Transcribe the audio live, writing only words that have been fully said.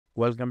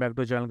Welcome back to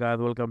the channel, guys.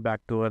 Welcome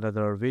back to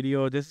another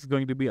video. This is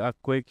going to be a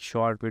quick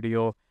short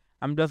video.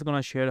 I'm just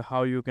gonna share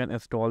how you can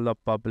install the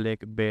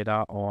public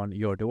beta on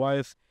your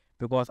device,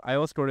 because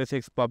iOS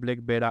 26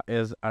 public beta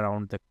is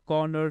around the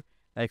corner.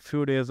 Like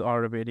few days are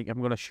remaining. I'm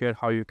gonna share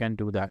how you can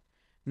do that.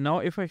 Now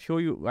if I show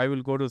you, I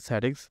will go to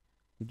settings,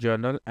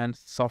 journal, and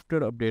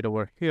software update.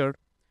 Over here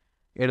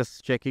it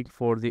is checking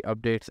for the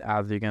updates,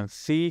 as you can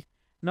see.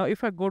 Now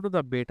if I go to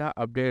the beta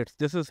updates,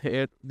 this is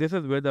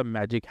where the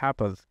magic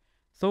happens.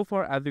 So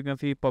far, as you can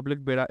see,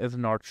 public beta is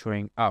not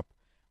showing up.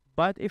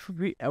 But if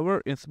we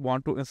ever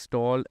want to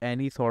install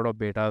any sort of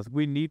betas,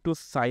 we need to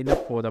sign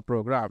up for the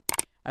program.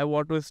 I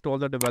want to install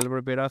the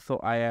developer beta, so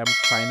I am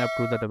sign up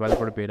to the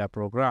developer beta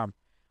program.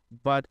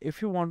 But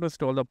if you want to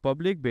install the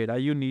public beta,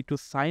 you need to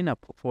sign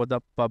up for the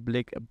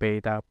public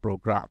beta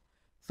program.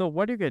 So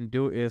what you can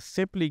do is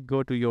simply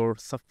go to your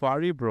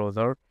Safari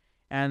browser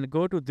and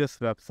go to this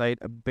website,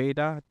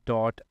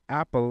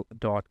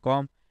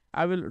 beta.apple.com.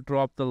 I will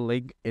drop the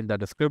link in the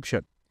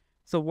description.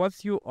 So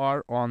once you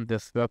are on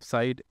this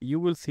website,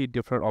 you will see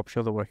different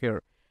options over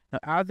here. Now,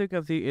 as you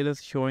can see, it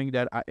is showing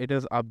that it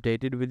is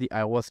updated with the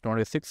iOS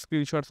 26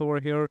 screenshots over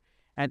here,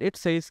 and it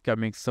says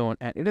coming soon.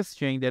 And it is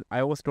saying that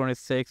iOS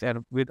 26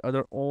 and with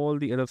all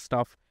the other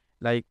stuff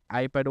like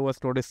iPadOS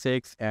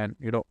 26 and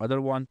other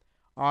one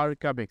are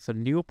coming. So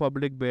new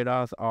public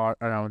betas are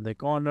around the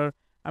corner.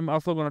 I'm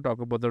also going to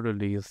talk about the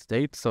release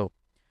date. So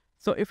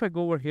if I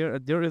go over here,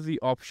 there is the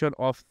option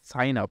of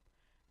sign up.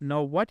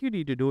 Now what you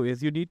need to do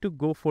is you need to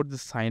go for the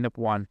sign up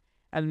one,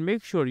 and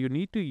make sure you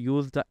need to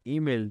use the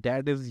email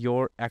that is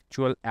your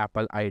actual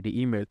Apple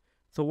ID email.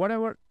 So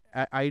whatever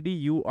ID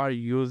you are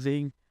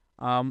using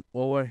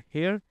over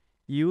here,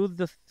 use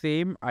the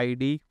same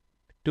ID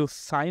to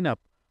sign up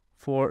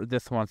for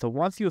this one. So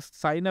once you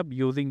sign up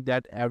using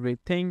that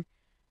everything,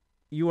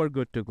 you are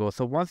good to go.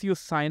 So once you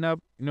sign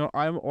up,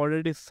 I'm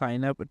already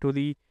signed up to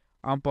the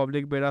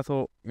public beta,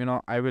 so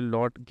I will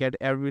not get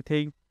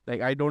everything.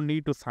 Like I don't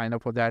need to sign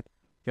up for that.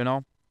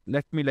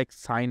 Let me like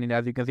sign in.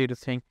 As you can see, it is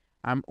saying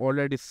I'm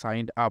already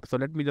signed up. So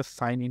let me just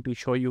sign in to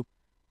show you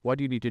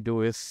what you need to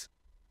do is.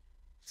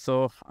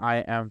 So I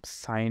am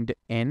signed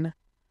in.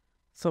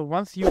 So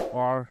once you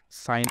are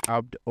signed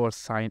up or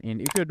sign in,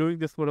 if you're doing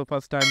this for the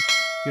first time,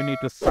 you need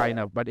to sign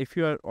up. But if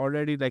you are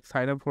already like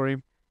signed up for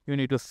him, you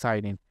need to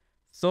sign in.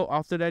 So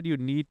after that, you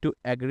need to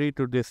agree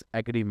to this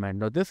agreement.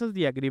 Now this is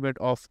the agreement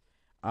of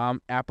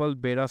Apple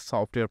beta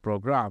software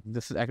program.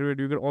 This is agreement.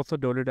 You can also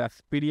download it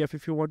as PDF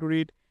if you want to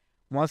read.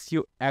 Once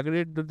you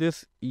agree to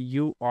this,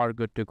 you are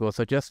good to go.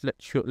 So just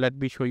let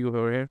me show you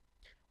over here.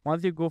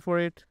 Once you go for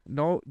it,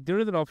 now there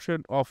is an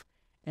option of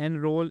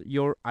enroll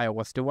your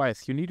iOS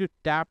device. You need to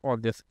tap on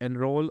this,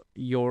 enroll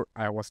your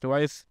iOS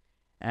device,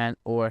 and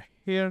over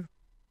here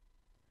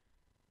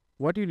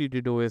what you need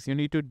to do is you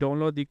need to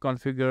download the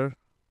configure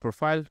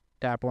profile.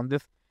 Tap on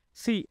this.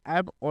 See,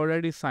 I'm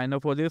already signed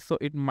up for this, so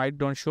it might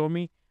don't show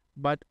me,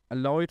 but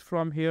allow it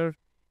from here,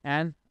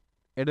 and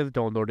it is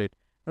downloaded.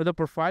 Now the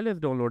profile is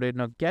downloaded.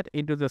 Now get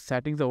into the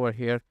settings over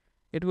here.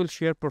 It will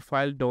share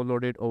profile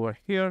downloaded over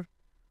here.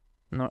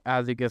 Now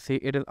as you can see,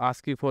 it is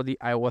asking for the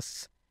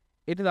iOS.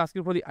 It is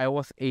asking for the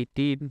iOS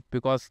 18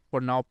 because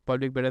for now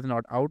public beta is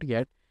not out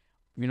yet.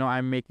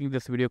 I'm making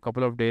this video a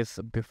couple of days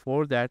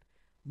before that,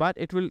 but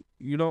it will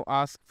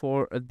ask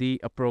for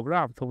the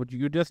program. So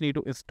you just need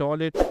to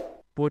install it,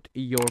 put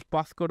your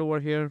passcode over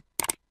here,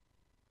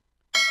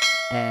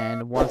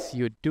 and once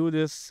you do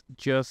this,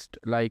 just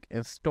like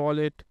install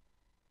it.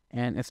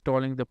 And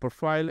installing the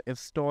profile,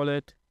 install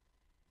it.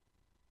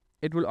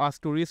 It will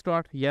ask to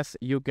restart. Yes,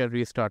 you can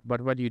restart, but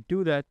when you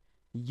do that,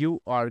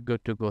 you are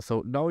good to go.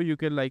 So now you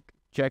can like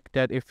check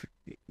that if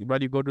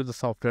when you go to the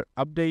software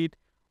update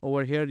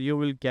over here, you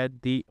will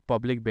get the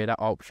public beta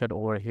option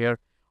over here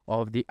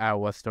of the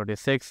iOS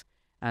 26,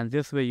 and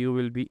this way you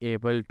will be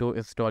able to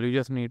install. You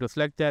just need to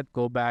select that,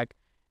 go back,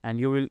 and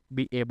you will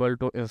be able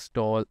to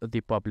install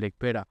the public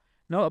beta.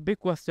 Now, a big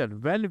question,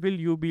 when will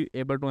you be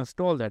able to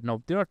install that?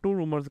 Now, there are two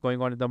rumors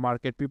going on in the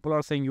market. People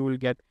are saying you will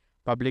get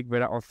public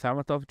beta on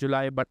 7th of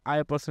July, but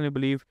I personally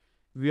believe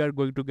we are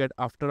going to get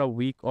after a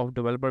week of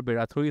developer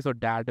beta 3, so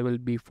that will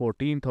be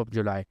 14th of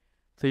July.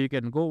 So you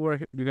can go over,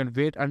 you can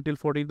wait until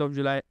 14th of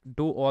July,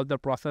 do all the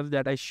process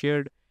that I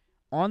shared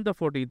on the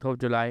 14th of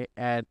July,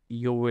 and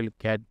you will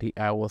get the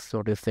iOS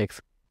 26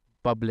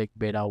 public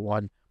beta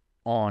 1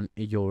 on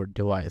your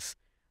device.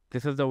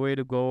 This is the way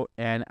to go,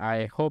 and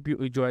I hope you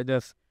enjoy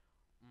this.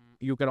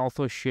 You can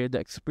also share the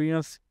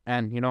experience,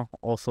 and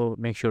also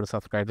make sure to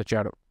subscribe to the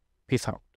channel. Peace out.